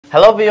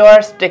Hello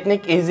viewers,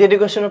 technique easy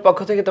এডুকেশনের পক্ষ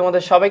থেকে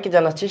তোমাদের সবাইকে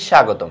জানাচ্ছি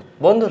স্বাগতম।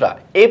 বন্ধুরা,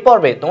 এই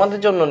পর্বে তোমাদের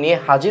জন্য নিয়ে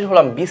হাজির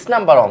হলাম 20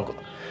 নাম্বার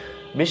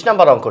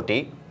অঙ্কটি।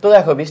 তো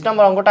দেখো, 20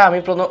 নাম্বার অঙ্কটা আমি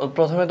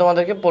প্রথমে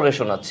তোমাদেরকে পড়ে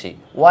শোনাচ্ছি।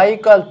 y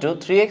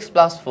 = 3x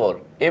 + 4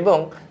 এবং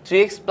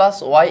 3x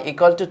 + y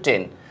 =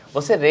 10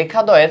 বলছে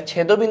রেখাদ্বয়ের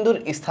ছেদবিন্দুর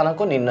স্থানাঙ্ক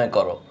নির্ণয়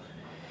করো।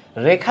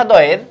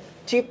 রেখাদ্বয়ের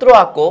চিত্র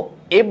আঁকো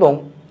এবং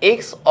x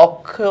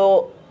অক্ষ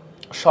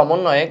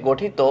সমন্বয়ে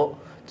গঠিত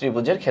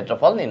ত্রিভুজের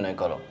ক্ষেত্রফল নির্ণয়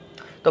করো।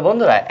 তো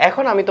বন্ধুরা,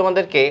 এখন আমি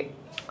তোমাদেরকে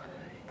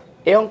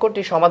এই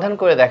অঙ্কটি সমাধান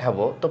করে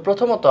দেখাবো। তো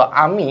প্রথমত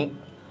আমি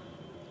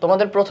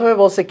তোমাদের প্রথমে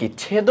বলছে কি,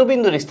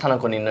 ছেদবিন্দুর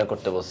স্থানাঙ্ক নির্ণয়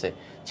করতে বলছে।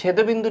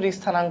 ছেদবিন্দুর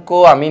স্থানাঙ্ক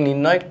আমি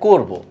নির্ণয়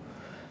করব,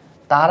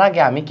 তার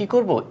আগে আমি কি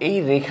করব, এই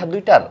রেখা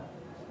দুইটার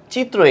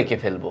চিত্র এঁকে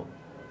ফেলবো।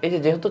 এই যে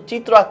যেহেতু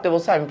চিত্র আঁকতে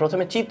বলছে, আমি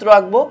প্রথমে চিত্র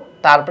আঁকবো,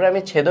 তারপরে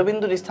আমি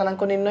ছেদবিন্দুর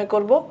স্থানাঙ্ক নির্ণয়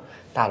করব,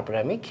 তারপরে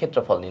আমি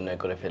ক্ষেত্রফল নির্ণয়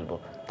করে ফেলবো।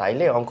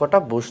 তাইলে অঙ্কটা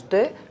বুঝতে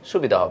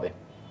সুবিধা হবে।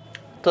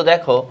 তো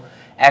দেখো,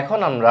 এখন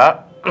আমরা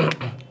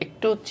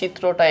একটু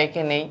চিত্রটা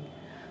এঁকে নেই।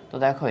 তো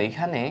দেখো,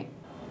 এখানে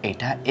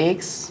এটা x,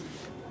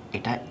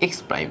 এটা x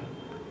প্রাইম,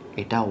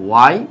 এটা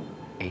y,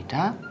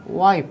 এটা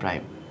y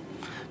প্রাইম।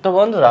 তো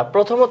বন্ধুরা,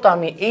 প্রথমত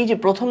আমি এই যে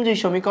প্রথম যে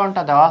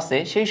সমীকরণটা দেওয়া আছে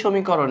সেই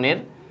সমীকরণের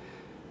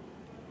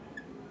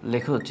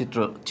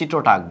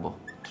চিত্রটা আঁকবো,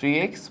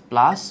 3x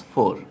 +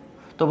 4।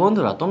 তো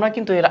বন্ধুরা, তোমরা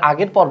কিন্তু এর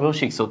আগের পর্বেও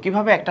শিখছো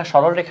কিভাবে একটা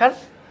সরল রেখার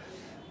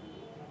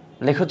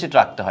লেখচিত্র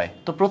আঁকতে হয়।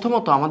 তো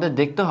প্রথমত আমাদের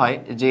দেখতে হয়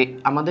যে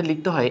আমাদের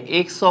লিখতে হয়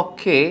x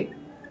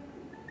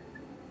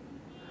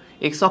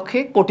অক্ষে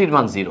কোটির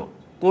মান 0,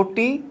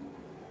 কোটি,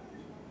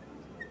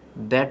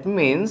 দ্যাট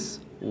মিনস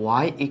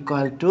y =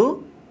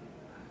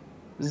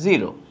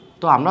 0।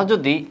 তো আমরা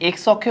যদি x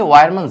অক্ষে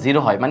y এর মান 0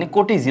 হয়, মানে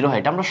কোটি 0 হয়,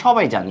 এটা আমরা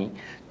সবাই জানি।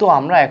 তো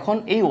আমরা এখন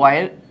এই y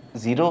এর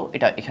 0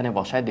 এটা এখানে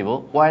বসায় দেব।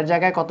 y এর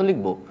জায়গায় কত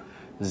লিখব?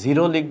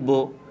 0 লিখব,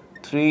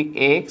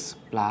 3x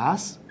 +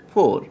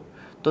 4।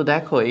 তো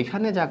দেখো,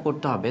 এখানে যা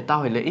করতে হবে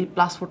তাহলে এই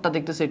 +4টা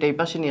দেখতেছে, এটা এই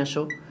পাশে নিয়ে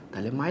আসো,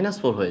 তাহলে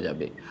 -4 হয়ে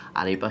যাবে,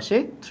 আর এই পাশে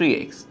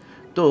 3x।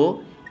 তো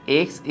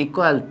x =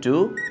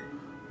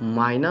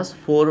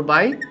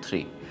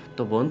 -4/3।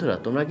 তো বন্ধুরা,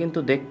 তোমরা কিন্তু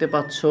দেখতে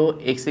পাচ্ছ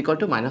x =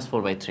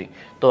 -4/3।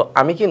 তো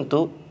আমি কিন্তু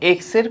x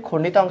এর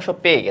খণ্ডিতাংশ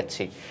পেয়ে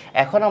গেছি।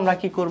 এখন আমরা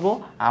কি করব?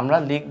 আমরা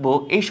লিখব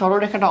এই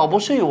সরলরেখাটা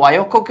অবশ্যই y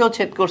অক্ষকেও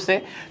ছেদ করছে।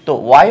 তো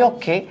y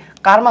অক্ষে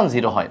কার মান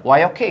 0 হয়?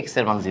 y অক্ষে x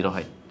এর মান 0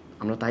 হয়,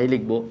 আমরা তাই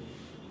লিখব।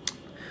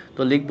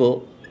 তো লিখব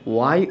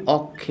y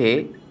অক্ষে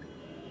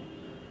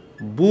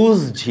বুজ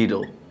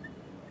 0।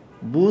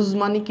 বুজ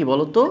মানে কি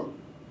বলতো?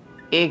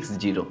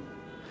 x0।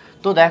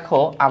 তো দেখো,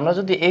 আমরা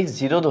যদি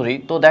x0 ধরি,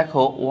 তো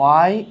দেখো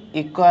y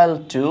 =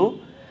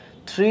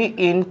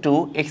 3 ×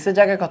 x এর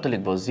জায়গায় কত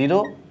লিখব? 0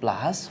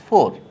 +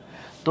 4।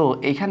 তো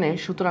এখানে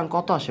সুতরাং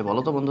কত আসে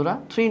বলো তো বন্ধুরা?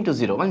 3 ×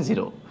 0 মানে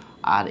 0,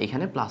 আর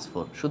এখানে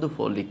 +4, শুধু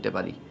 4 লিখতে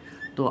পারি।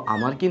 তো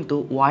আমার কিন্তু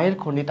y এর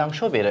খণ্ডিতাংশ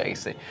বের হয়ে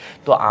গেছে।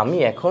 তো আমি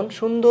এখন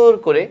সুন্দর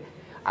করে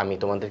আমি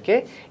তোমাদেরকে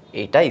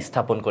এইটা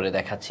স্থাপন করে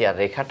দেখাচ্ছি আর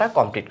রেখাটা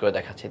কমপ্লিট করে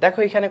দেখাচ্ছি। দেখো,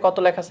 এখানে কত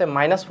লেখা আছে?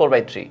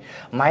 -4/3।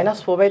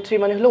 -4/3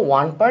 মানে হলো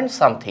 1 পয়েন্ট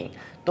সামথিং।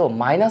 তো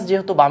মাইনাস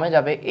যেহেতু বামে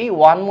যাবে, এই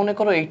 1 মনে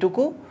করো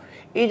এইটুকু,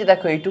 এই যে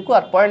দেখো এইটুকু,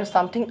 আর পয়েন্ট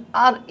সামথিং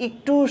আর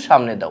একটু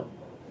সামনে দাও।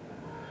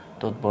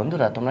 তো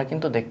বন্ধুরা, তোমরা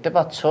কিন্তু দেখতে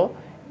পাচ্ছ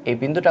এই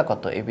বিন্দুটা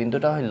কত? এই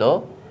বিন্দুটা হলো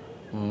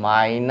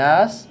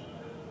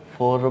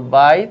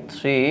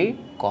 -4/3,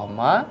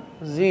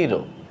 0।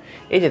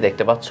 এই যে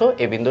দেখতে পাচ্ছ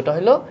এই বিন্দুটা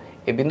হলো,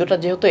 এই বিন্দুটা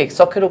যেহেতু x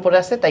অক্ষের উপরে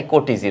আছে তাই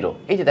কোটি 0।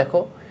 এই যে দেখো,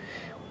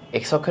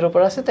 x অক্ষের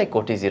উপরে আছে তাই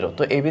কোটি 0।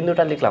 তো এই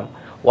বিন্দুটা লিখলাম।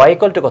 y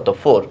 = কত?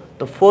 4।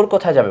 তো 4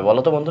 কোথায় যাবে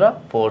বলো তো বন্ধুরা?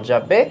 4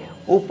 যাবে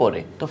উপরে।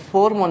 তো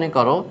 4 মনে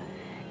করো,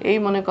 এই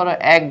মনে করো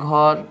 1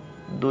 ঘর,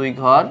 2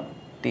 ঘর,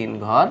 3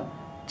 ঘর,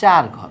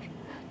 4 ঘর।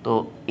 তো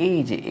এই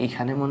যে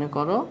এইখানে মনে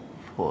করো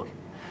 4।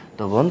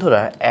 তো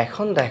বন্ধুরা,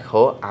 এখন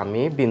দেখো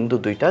আমি বিন্দু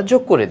দুইটা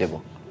যোগ করে দেব।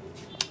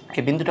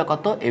 এই বিন্দুটা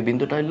কত? এই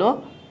বিন্দুটা হলো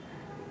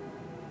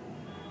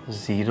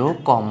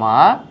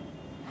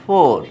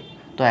 0,4।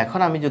 তো এখন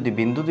আমি যদি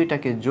বিন্দু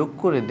দুইটাকে যোগ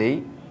করে দেই,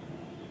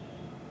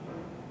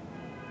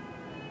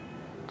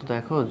 তো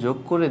দেখো যোগ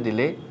করে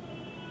দিলে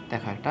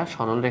দেখো একটা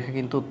সরল রেখা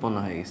কিন্তু উৎপন্ন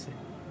হয়ে গেছে।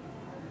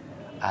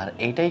 আর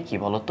এইটাই কি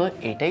বলতো?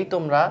 এইটাই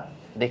তোমরা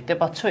দেখতে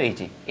পাচ্ছ, এই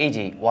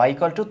যে y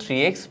 =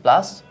 3x +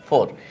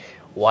 4,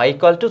 y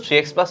 =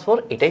 3x + 4,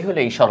 এটাই হলো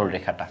এই সরল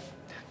রেখাটা।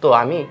 তো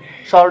আমি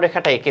সরল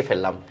রেখাটা এঁকে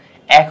ফেললাম।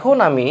 এখন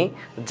আমি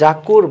যা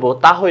করব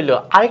তা হইল,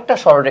 আরেকটা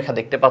সরলরেখা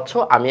দেখতে পাচ্ছ,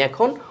 আমি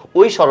এখন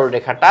ওই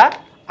সরলরেখাটা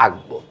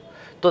আঁকবো।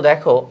 তো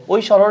দেখো,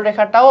 ওই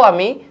সরলরেখাটাও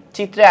আমি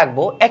চিত্রে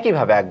আঁকবো,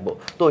 একইভাবে আঁকবো।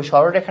 তো ওই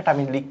সরলরেখাটা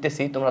আমি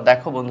লিখতেছি, তোমরা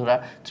দেখো বন্ধুরা,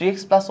 3x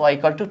 + y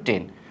 =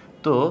 10।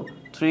 তো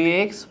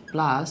 3x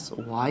 +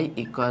 y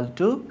 =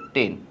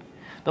 10।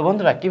 তো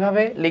বন্ধুরা,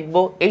 কিভাবে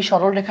লিখবো? এই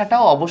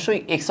সরলরেখাটাও অবশ্যই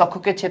x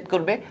অক্ষকে ছেদ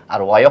করবে আর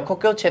y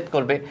অক্ষকেও ছেদ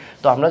করবে।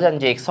 তো আমরা জানি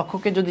যে x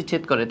অক্ষকে যদি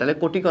ছেদ করে তাহলে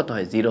কোটি কত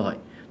হয়? 0 হয়।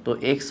 তো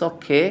x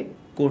অক্ষে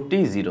কোটি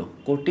 0,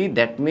 কোটি,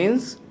 দ্যাট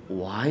মিনস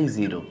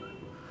y0।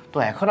 তো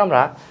এখন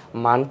আমরা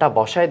মানটা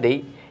বসায় দেই।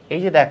 এই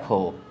যে দেখো,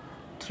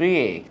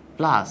 3x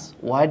 +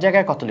 y এর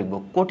জায়গায় কত লিখবো?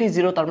 কোটি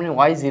 0, তার মানে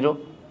y0।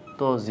 তো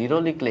তো 0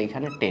 লিখলে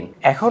এখানে 10।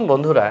 এখন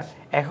বন্ধুরা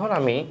এখন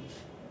আমি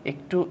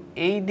একটু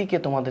এই দিকে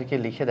তোমাদেরকে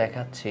লিখে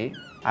দেখাচ্ছি।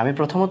 আমি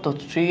প্রথমত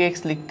 3x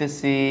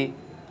লিখতেছি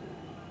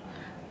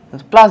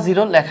প্লাস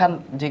 0 লেখা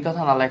যে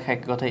কথা না লেখা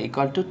এক কথা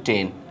ইকুয়াল টু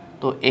 10।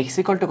 তো x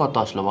ইকুয়াল টু কত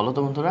আসলো বলো তো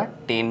বন্ধুরা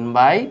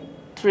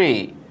 10/3।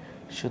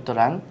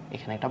 সুতরাং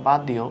এখানে একটা বাদ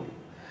দিও।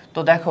 তো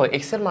দেখো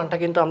x এর মানটা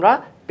কিন্তু আমরা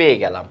পেয়ে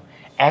গেলাম।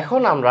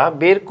 এখন আমরা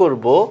বের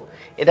করব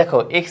এই দেখো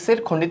x এর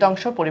খণ্ডিত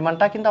অংশ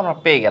পরিমাণটা কিন্তু আমরা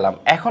পেয়ে গেলাম।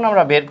 এখন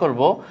আমরা বের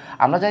করব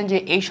আমরা জানি যে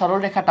এই সরল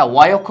রেখাটা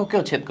y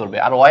অক্ষকেও ছেদ করবে,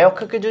 আর y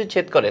অক্ষকে যদি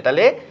ছেদ করে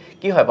তাহলে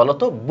কি হয় বলো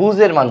তো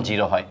বুজের মান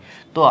 0 হয়।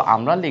 তো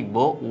আমরা লিখব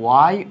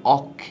y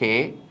অক্ষে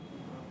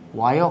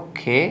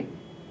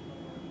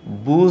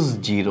বুজ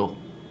 0,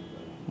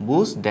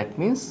 বুজ দ্যাট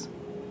মিন্স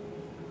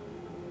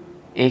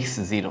x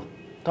 0।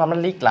 তো আমরা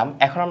লিখলাম।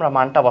 এখন আমরা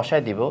মানটা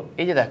বসায় দিব।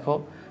 এই যে দেখো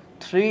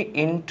 3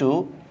 ইন্টু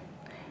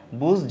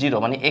বুজ 0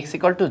 মানে x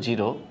ইকুয়াল টু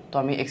 0, তো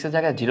আমি x এর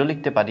জায়গায় 0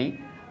 লিখতে পারি,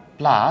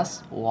 প্লাস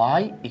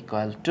y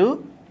ইকুয়াল টু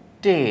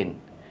 10।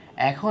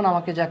 এখন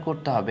আমাকে যা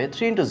করতে হবে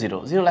 3 ইন্টু 0,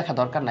 0 লেখা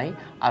দরকার নাই,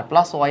 আর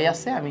প্লাস y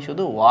আছে, আমি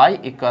শুধু y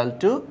ইকুয়াল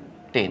টু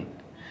 10।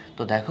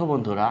 তো দেখো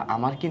বন্ধুরা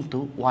আমার কিন্তু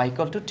y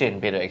ইকুয়াল টু 10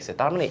 বের হয়ে গেছে।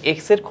 তার মানে x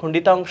এর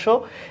খণ্ডিতাংশ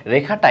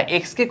রেখাটা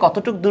x কে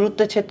কতটুকু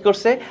দূরত্বে ছেদ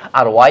করছে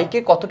আর y কে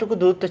কতটুকু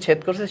দূরত্বে ছেদ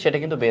করছে সেটা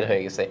কিন্তু বের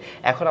হয়ে গেছে।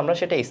 এখন আমরা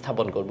সেটা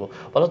স্থাপন করব।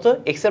 বলো তো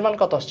x এর মান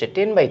কত আসছে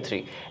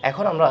 10/3।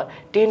 এখন আমরা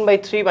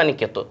 10/3 মানে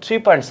কত 3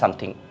 পয়েন্ট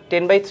সামথিং।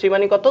 10/3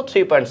 মানে কত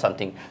 3 পয়েন্ট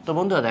সামথিং। তো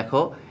বন্ধুরা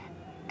দেখো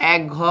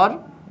 1 ঘর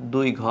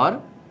 2 ঘর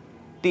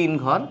 3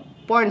 ঘর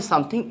পয়েন্ট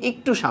সামথিং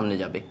একটু সামনে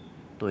যাবে।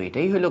 তো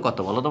এটাই হলো কত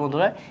বলো তো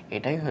বন্ধুরা,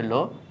 এটাই হলো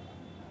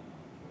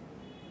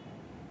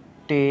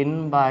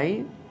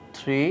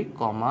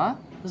 10/3,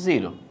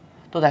 0।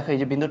 তো দেখো এই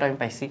যে বিন্দুটা আমি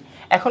পাইছি।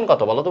 এখন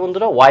কত বলো তো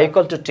বন্ধুরা y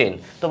ইকুয়াল টু 10।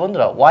 তো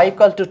বন্ধুরা y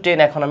ইকুয়াল টু 10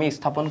 এখন আমি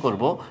স্থাপন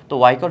করব। তো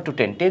y ইকুয়াল টু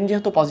 10, 10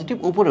 যেহেতু পজিটিভ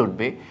উপরে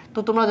উঠবে, তো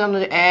তোমরা জানো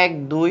যে 1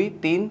 2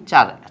 3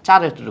 4,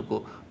 4 এতটুকু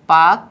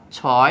 5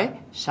 6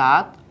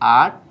 7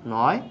 8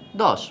 9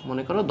 10,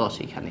 মনে করো 10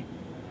 এখানে।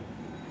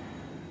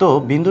 তো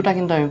বিন্দুটা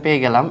কিন্তু আমি পেয়ে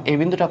গেলাম। এই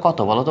বিন্দুটা কত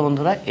বলো তো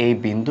বন্ধুরা, এই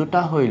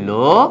বিন্দুটা হইল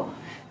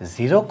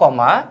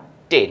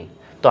 0,10।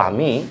 তো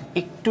আমি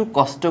একটু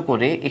কষ্ট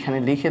করে এখানে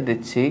লিখে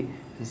দিচ্ছি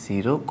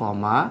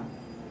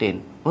 0,10।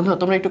 বন্ধুরা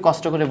তোমরা একটু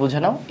কষ্ট করে বুঝে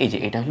নাও, এই যে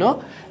এটা হলো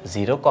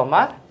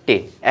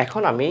 0,10।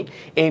 এখন আমি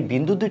এই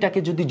বিন্দু দুইটাকে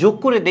যদি যোগ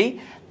করে দেই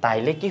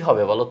তাইলে কি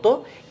হবে বলো তো,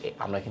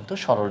 আমরা কিন্তু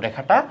সরল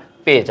রেখাটা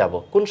পেয়ে যাব।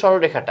 কোন সরল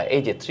রেখাটা,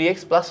 এই যে 3x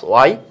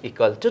 + y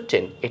 =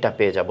 10, এটা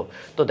পেয়ে যাব।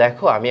 তো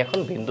দেখো আমি এখন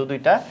বিন্দু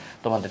দুইটা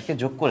তোমাদেরকে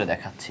যোগ করে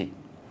দেখাচ্ছি।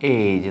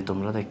 এই যে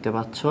তোমরা দেখতে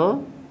পাচ্ছ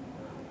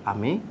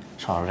আমি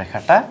সরল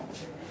রেখাটা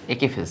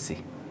এঁকে ফেলছি।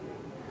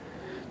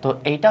 তো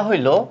এইটা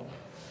হইল,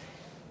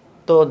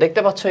 তো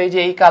দেখতে পাচ্ছ এই যে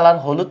এই কালার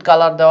হলুদ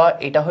কালার দেওয়া,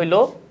 এটা হইল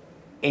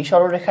এই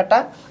সরলরেখাটা,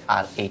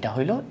 আর এইটা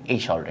হইল এই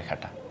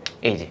সরলরেখাটা,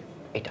 এই যে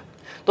এটা।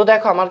 তো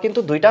দেখো আমার কিন্তু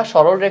দুইটা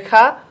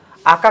সরলরেখা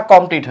আঁকা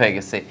কমপ্লিট হয়ে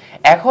গেছে।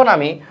 এখন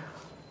আমি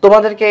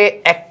তোমাদেরকে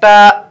একটা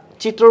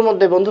চিত্রের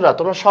মধ্যে বন্ধুরা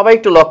তোমরা সবাই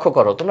একটু লক্ষ্য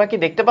করো, তোমরা কি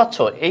দেখতে পাচ্ছ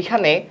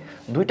এইখানে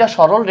দুইটা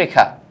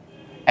সরলরেখা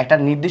একটা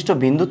নির্দিষ্ট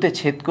বিন্দুতে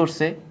ছেদ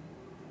করছে।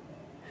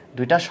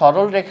 দুইটা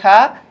সরল রেখা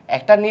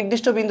একটা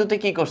নির্দিষ্ট বিন্দুতে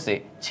কি করছে,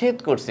 ছেদ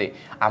করছে।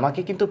 আমাকে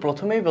কিন্তু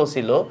প্রথমেই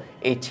বলছিল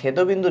এই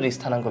ছেদবিন্দুর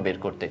স্থানাঙ্ক বের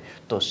করতে।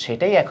 তো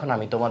সেটাই এখন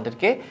আমি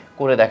তোমাদেরকে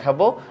করে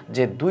দেখাবো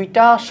যে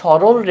দুইটা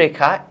সরল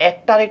রেখা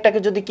একটা আরেকটাকে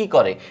যদি কি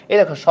করে, এই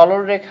দেখো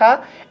সরল রেখা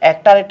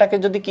একটা আরেকটাকে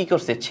যদি কি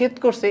করছে, ছেদ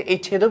করছে, এই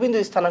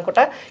ছেদবিন্দুর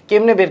স্থানাঙ্কটা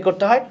কেমনে বের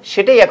করতে হয়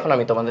সেটাই এখন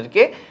আমি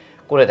তোমাদেরকে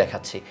করে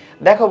দেখাচ্ছি।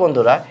 দেখো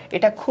বন্ধুরা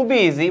এটা খুবই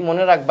ইজি,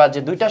 মনে রাখবা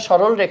যে দুইটা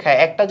সরল রেখা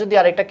একটা যদি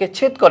আরেকটাকে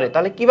ছেদ করে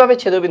তাহলে কিভাবে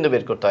ছেদবিন্দু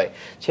বের করতে হয়।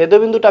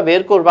 ছেদবিন্দুটা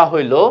বের করবা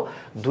হইল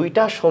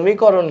দুইটা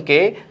সমীকরণকে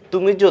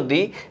তুমি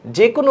যদি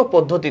যে কোনো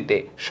পদ্ধতিতে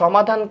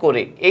সমাধান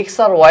করে x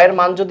আর y এর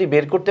মান যদি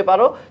বের করতে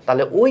পারো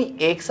তাহলে ওই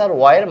x আর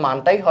y এর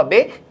মানটাই হবে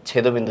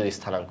ছেদবিন্দুর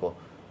স্থানাঙ্ক।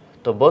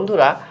 তো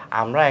বন্ধুরা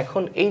আমরা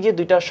এখন এই যে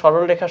দুইটা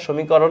সরলরেখার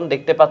সমীকরণ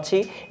দেখতে পাচ্ছি,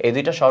 এই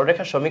দুইটা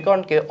সরলরেখার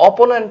সমীকরণকে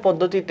অপনয়ন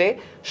পদ্ধতিতে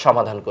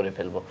সমাধান করে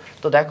ফেলবো।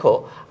 তো দেখো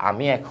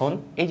আমি এখন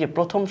এই যে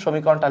প্রথম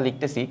সমীকরণটা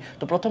লিখতেছি,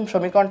 তো প্রথম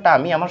সমীকরণটা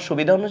আমি আমার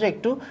সুবিধা অনুযায়ী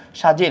একটু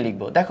সাজিয়ে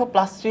লিখবো। দেখো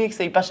 +3x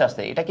এই পাশে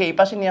আসছে, এটাকে এই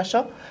পাশে নিয়ে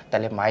আসো,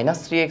 তাহলে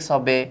 -3x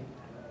হবে,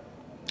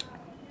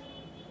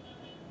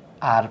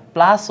 আর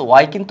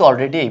 +y কিন্তু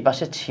অলরেডি এই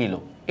পাশে ছিল,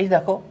 এই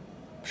দেখো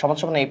সমান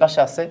সমান এই পাশে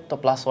আছে, তো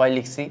 +y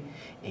লিখছি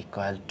 =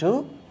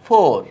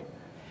 4।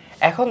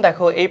 এখন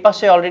দেখো এই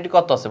পাশে অলরেডি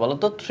কত আছে বলো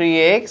তো,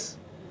 3x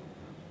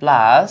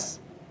 +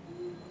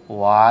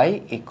 y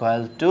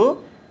 =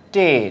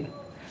 10।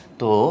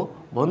 তো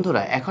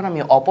বন্ধুরা এখন আমি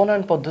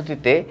অপনয়ন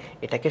পদ্ধতিতে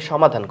এটাকে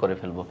সমাধান করে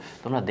ফেলবো।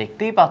 তোমরা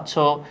দেখতেই পাচ্ছ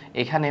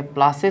এখানে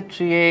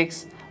 +3x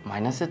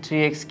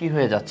 -3x কি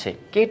হয়ে যাচ্ছে,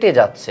 কেটে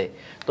যাচ্ছে।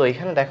 তো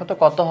এখানে দেখো তো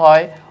কত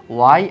হয়,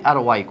 y আর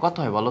y কত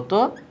হয় বলো তো,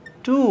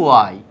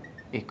 2y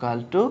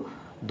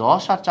 =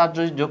 10 আর 4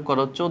 যদি যোগ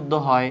করো 14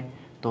 হয়।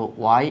 তো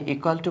y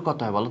 = কত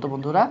হয় বলো তো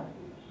বন্ধুরা,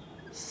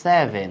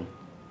 7।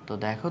 তো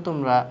দেখো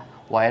তোমরা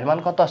y এর মান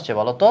কত আসছে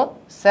বলো তো,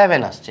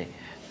 7 আসছে।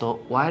 তো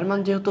y এর মান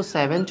যেহেতু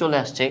 7 চলে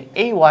আসছে,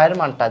 এই y এর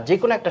মানটা যে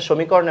কোনো একটা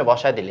সমীকরণে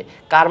বসায় দিলে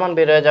কার মান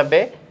বের হয়ে যাবে,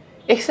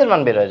 এক্স এর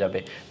মান বের হয়ে যাবে।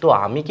 তো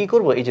আমি কি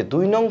করব, এই যে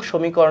 2 নং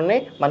সমীকরণে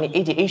মানে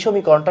এই যে এই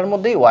সমীকরণটার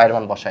মধ্যেই ওয়াই এর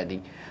মান বসায়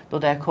দিই।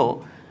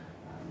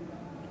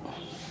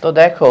 তো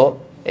দেখো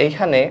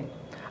এইখানে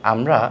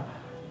আমরা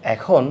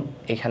এখন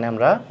এখানে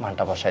আমরা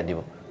মানটা বসায় দিব।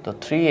 তো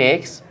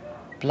 3x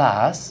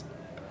প্লাস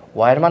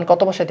ওয়াই এর মান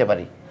কত বসাইতে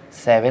পারি,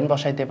 7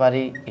 বসাইতে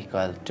পারি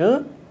ইকুয়াল টু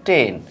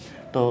 10।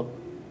 তো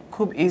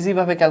খুব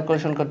ইজিভাবে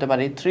ক্যালকুলেশন করতে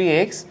পারি।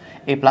 3x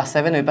এই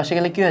 +7 ওই পাশে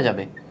গেলে কি হয়ে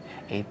যাবে,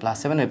 এই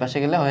 +7 ওই পাশে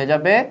গেলে হয়ে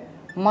যাবে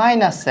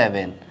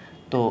 -7।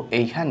 তো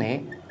এইখানে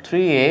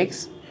 3x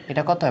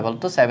এটা কত হয়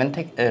বলতো, 7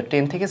 থেকে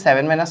 10 থেকে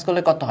 7 মাইনাস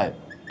করলে কত হয়,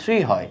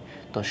 3 হয়।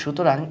 তো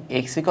সুতরাং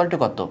x ইকুয়াল টু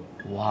কত,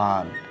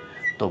 1।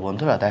 তো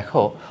বন্ধুরা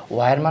দেখো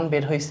y এর মান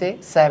বের হয়েছে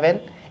 7,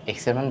 x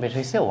এর মান বের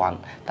হয়েছে 1।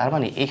 তার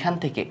মানে এখান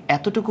থেকে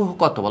এতটুকু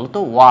কত বলো তো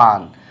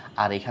 1,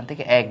 আর এখান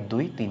থেকে 1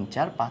 2 3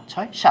 4 5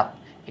 6 7,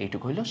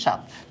 এইটুকু হলো 7।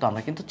 তো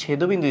আমরা কিন্তু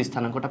ছেদবিন্দু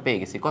স্থানাঙ্কটা পেয়ে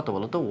গেছি কত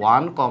বলো তো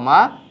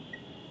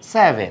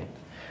 1,7।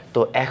 তো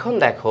এখন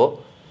দেখো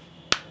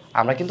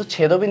আমরা কিন্তু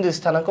ছেদবিন্দু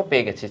স্থানাঙ্ক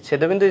পেয়ে গেছি।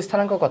 ছেদবিন্দু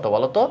স্থানাঙ্ক কত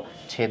বলো তো,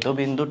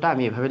 ছেদবিন্দুটা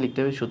আমি এভাবে লিখতে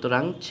পারি,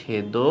 সুতরাং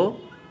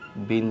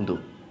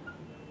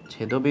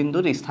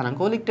ছেদবিন্দুর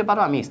স্থানাঙ্কও লিখতে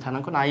পারো, আমি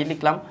স্থানাঙ্ক নাই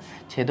লিখলাম।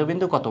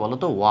 ছেদবিন্দু কত বলো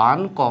তো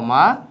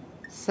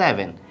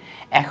 1,7।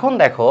 এখন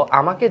দেখো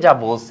আমাকে যা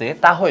বলছে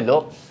তা হইলো,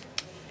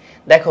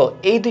 দেখো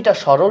এই দুইটা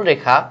সরল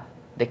রেখা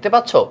দেখতে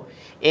পাচ্ছ,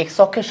 এক্স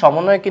অক্ষের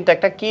সমন্বয়ে কিন্তু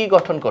একটা কি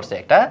গঠন করছে,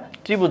 একটা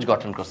ত্রিভুজ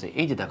গঠন করছে।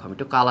 এই যে দেখো আমি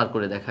একটু কালার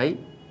করে দেখাই,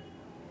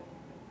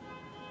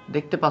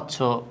 দেখতে পাচ্ছ,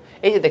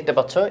 এই যে দেখতে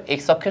পাচ্ছ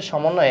এক্স অক্ষের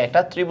সমন্বয়ে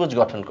একটা ত্রিভুজ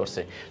গঠন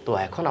করছে। তো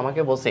এখন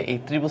আমাকে বলছে এই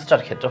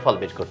ত্রিভুজটার ক্ষেত্রফল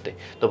বের করতে।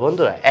 তো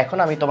বন্ধুরা এখন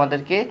আমি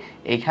তোমাদেরকে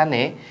এইখানে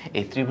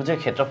এই ত্রিভুজের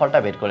ক্ষেত্রফলটা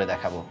বের করে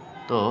দেখাবো।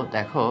 তো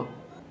দেখো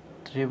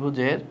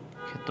ত্রিভুজের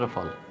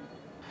ক্ষেত্রফল,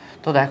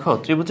 তো দেখো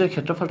ত্রিভুজের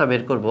ক্ষেত্রফলটা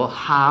বের করব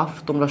হাফ।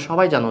 তোমরা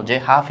সবাই জানো যে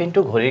হাফ ইন্টু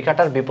ঘড়ির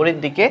কাঁটার বিপরীত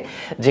দিকে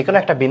যে কোনো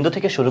একটা বিন্দু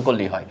থেকে শুরু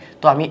করলেই হয়।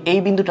 তো আমি এই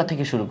বিন্দুটা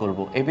থেকে শুরু করব।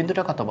 এই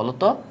বিন্দুটা কত বলো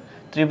তো,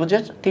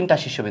 ত্রিভুজের 3টা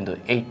শীর্ষবিন্দু,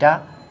 এইটা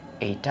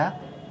এইটা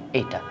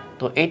এইটা।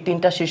 তো এই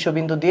 3টা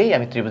শীর্ষবিন্দু দিয়েই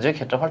আমি ত্রিভুজের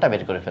ক্ষেত্রফলটা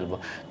বের করে ফেলবো।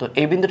 তো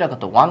এই বিন্দুটা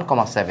কত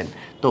 1,7।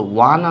 তো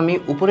 1 আমি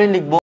উপরে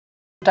লিখবো,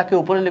 টাকে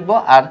উপরে লিখবো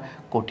আর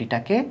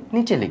কোটিটাকে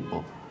নিচে লিখবো।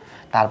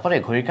 তারপরে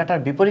ঘড়ির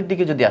কাঁটার বিপরীত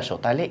দিকে যদি আসো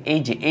তাহলে এই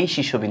যে এই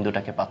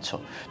শীর্ষবিন্দুটাকে পাচ্ছ।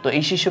 তো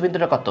এই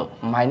শীর্ষবিন্দুটা কত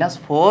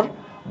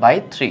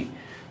 -4/3।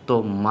 তো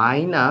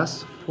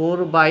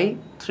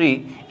 -4/3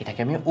 এটাকে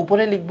আমি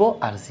উপরে লিখবো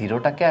আর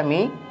 0টাকে আমি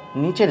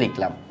নিচে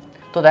লিখলাম।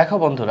 তো দেখো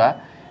বন্ধুরা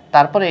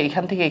তারপরে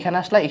এখান থেকে এখানে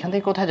আসলা, এখান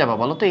থেকে কোথায় যাবা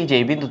বলো তো, এই যে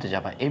এই বিন্দুতে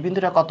যাবা। এই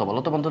বিন্দুটা কত বলো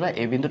তো বন্ধুরা,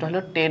 এই বিন্দুটা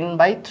হলো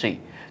 10/3।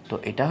 তো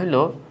এটা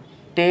হলো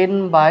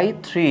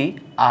 10/3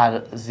 আর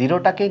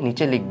 0টাকে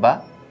নিচে লিখবা।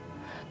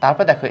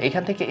 তারপর দেখো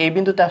এখান থেকে এই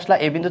বিন্দুতে আসলা,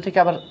 এই বিন্দু থেকে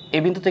আবার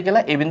এই বিন্দুতে গেলা,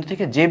 এই বিন্দু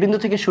থেকে যে বিন্দু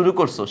থেকে শুরু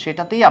করছো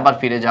সেটাতেই আবার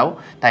ফিরে যাও,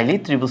 তাইলেই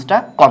ত্রিভুজটা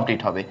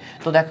কমপ্লিট হবে।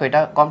 তো দেখো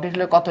এটা কমপ্লিট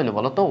হলে কত হলো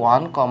বলো তো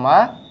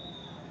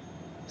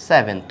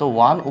 1,7। তো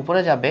 1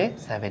 উপরে যাবে,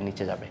 7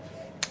 নিচে যাবে।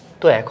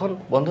 তো এখন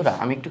বন্ধুরা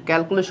আমি একটু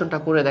ক্যালকুলেশনটা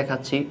করে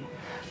দেখাচ্ছি।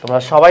 তোমরা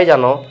সবাই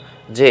জানো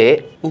যে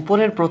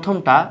উপরের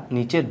প্রথমটা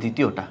নিচের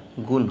দ্বিতীয়টা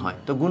গুণ হয়।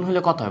 তো গুণ হলে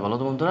কত হয় বলো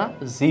তো বন্ধুরা,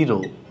 0।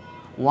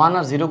 1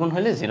 আর 0 গুণ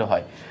হলে 0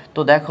 হয়।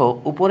 তো দেখো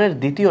উপরের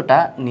দ্বিতীয়টা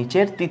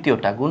নিচের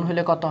তৃতীয়টা গুণ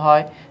হলে কত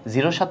হয়,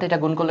 0-র সাথে এটা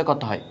গুণ করলে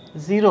কত হয়,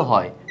 0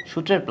 হয়,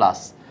 সূত্রের প্লাস।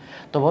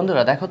 তো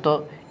বন্ধুরা দেখো তো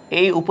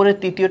এই উপরের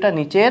তৃতীয়টা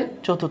নিচের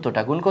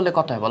চতুর্থটা গুণ করলে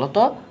কত হয় বলো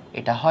তো,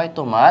 এটা হয়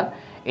তোমার,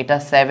 এটা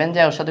 7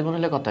 যায় ওর সাথে গুণ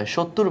হলে কত হয়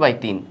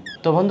 70/3।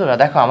 তো বন্ধুরা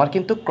দেখো আমার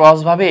কিন্তু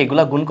ক্রসভাবে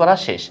এগুলা গুণ করা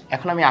শেষ।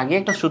 এখন আমি আগে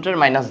একটা সূত্রের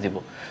মাইনাস দেব।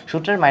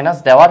 সূত্রের মাইনাস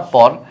দেওয়ার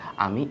পর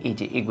আমি এই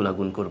যে এগুলা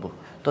গুণ করব।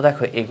 তো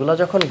দেখো এগুলা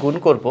যখন গুণ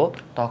করব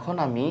তখন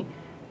আমি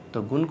তো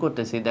গুণ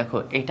করতেছি, দেখো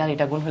এইটা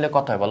এটা গুণ হলে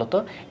কত হয় বলো তো,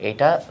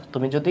 এটা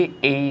তুমি যদি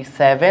এই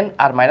 7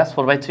 আর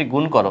 -4/3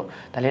 গুণ করো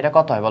তাহলে এটা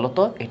কত হয় বলো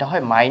তো, এটা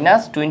হয়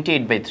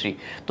 -28/3।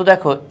 তো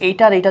দেখো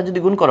এইটা আর এইটা যদি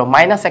গুণ করো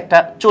মাইনাস একটা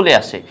চলে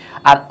আসে,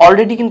 আর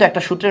অলরেডি কিন্তু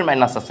একটা সূত্রের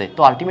মাইনাস আছে।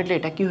 তো আলটিমেটলি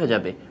এটা কি হয়ে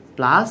যাবে,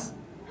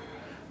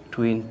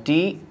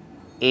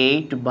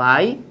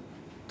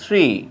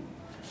 +28/3।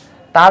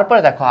 তারপরে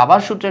দেখো আবার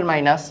সূত্রের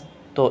মাইনাস,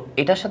 তো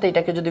এটার সাথে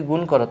এটাকে যদি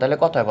গুণ করো তাহলে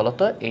কত হয় বলো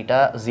তো, এটা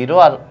 0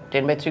 আর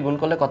 10/3 গুণ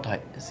করলে কত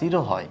হয়, 0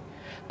 হয়।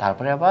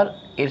 তারপরে আবার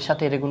এর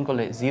সাথে এর গুণ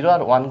করলে 0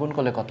 আর 1 গুণ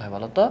করলে কত হয়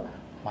বলো তো,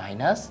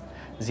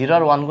 -0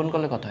 আর 1 গুণ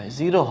করলে কত হয়,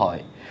 0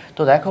 হয়।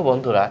 তো দেখো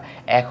বন্ধুরা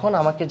এখন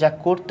আমাকে যা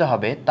করতে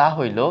হবে তা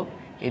হইল,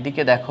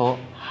 এদিকে দেখো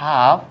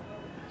হাফ,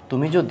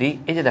 তুমি যদি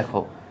এই যে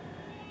দেখো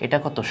এটা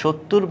কত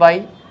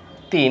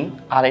 70/3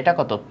 আর এটা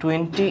কত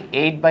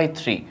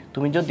 28/3,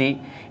 তুমি যদি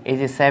এই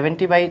যে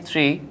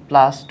 70/3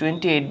 প্লাস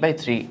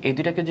 28/3 এই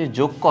দুটাকে যদি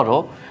যোগ করো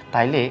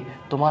তাইলে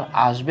তোমার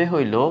আসবে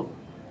হইল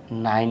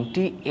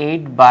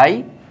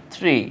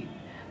 98/3।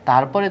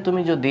 তারপরে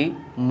তুমি যদি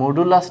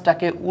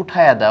মডুলাসটাকে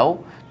উঠায়া দাও,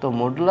 তো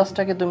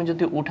মডুলাসটাকে তুমি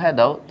যদি উঠায়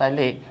দাও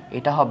তাহলে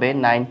এটা হবে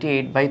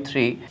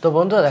 98/3। তো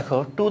বন্ধুরা দেখো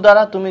 2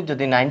 দ্বারা তুমি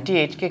যদি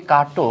 98কে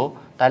কাটো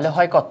তাহলে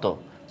হয় কত,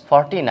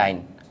 49।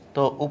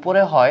 তো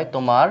উপরে হয়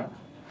তোমার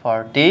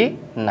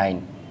 49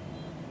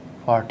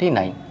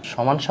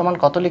 সমান সমান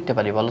কত লিখতে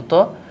পারি বলো তো,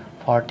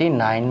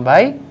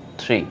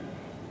 49/3।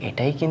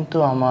 এটাই কিন্তু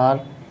আমার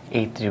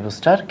এই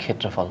ত্রিভুজটার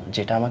ক্ষেত্রফল,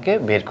 যেটা আমাকে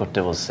বের করতে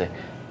বলছে।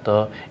 তো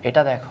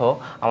এটা দেখো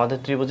আমাদের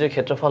ত্রিভুজের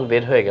ক্ষেত্রফল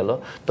বের হয়ে গেল।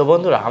 তো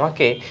বন্ধুরা,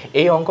 আমাকে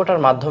এই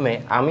অঙ্কটার মাধ্যমে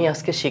আমি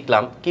আজকে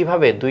শিখলাম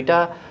কিভাবে দুইটা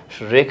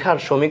রেখার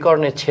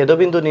সমীকরণের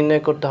ছেদবিন্দু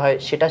নির্ণয় করতে হয়,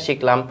 সেটা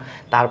শিখলাম।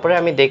 তারপরে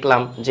আমি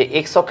দেখলাম যে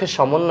এক্স অক্ষের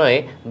সমন্বয়ে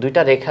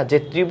দুইটা রেখা যে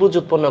ত্রিভুজ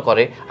উৎপন্ন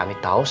করে, আমি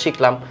তাও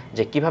শিখলাম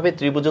যে কিভাবে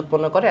ত্রিভুজ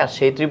উৎপন্ন করে, আর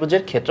সেই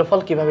ত্রিভুজের ক্ষেত্রফল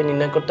কিভাবে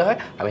নির্ণয় করতে হয়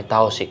আমি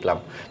তাও শিখলাম।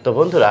 তো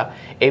বন্ধুরা,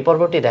 এই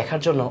পর্বটি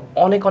দেখার জন্য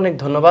অনেক অনেক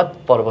ধন্যবাদ।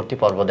 পরবর্তী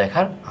পর্ব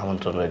দেখার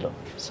আমন্ত্রণ রইল।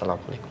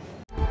 আসসালামু আলাইকুম।